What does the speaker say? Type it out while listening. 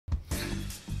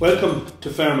Welcome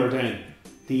to Farmer Dan,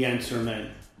 the answer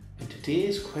man. And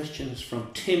today's question is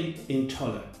from Tim in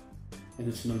Tulla, and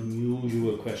it's an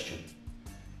unusual question.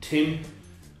 Tim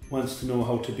wants to know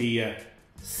how to be a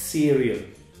serial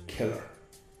killer.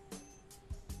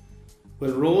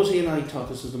 Well, Rosie and I thought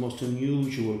this was the most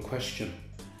unusual question,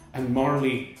 and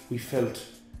morally we felt,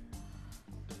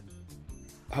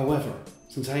 however,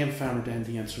 since I am Farmer Dan,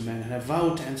 the answer man, and I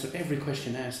vowed to answer every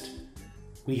question asked,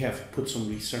 we have put some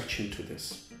research into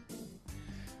this.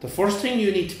 The first thing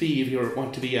you need to be if you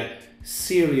want to be a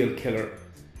serial killer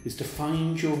is to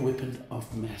find your weapon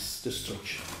of mass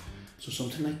destruction. So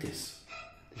something like this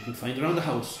that you can find around the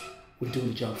house will do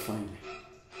the job finely.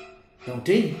 Now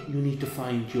then you need to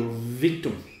find your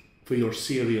victim for your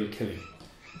serial killing.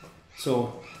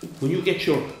 So when you get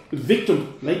your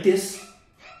victim like this,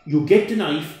 you get the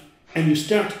knife and you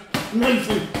start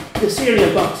knifing the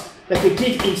cereal box like they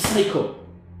did in Psycho.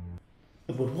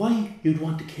 But why you'd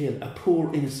want to kill a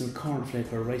poor innocent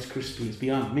cornflake or Rice Krispie is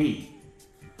beyond me.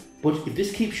 But if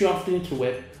this keeps you off the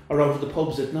interweb or out of the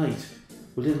pubs at night,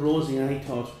 well then Rosie and I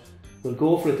thought, we'll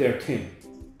go for it there, Tim.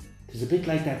 It's a bit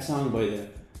like that song by the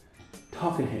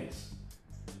Talking Heads.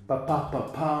 Ba ba ba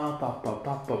ba ba ba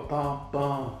ba ba ba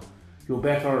ba. You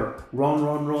better run,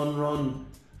 run, run, run.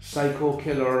 Psycho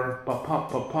killer. Ba pa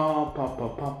pa pa pa pa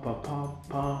pa pa pa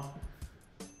pa.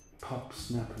 Pop,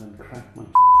 snapping and crack my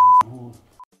hole.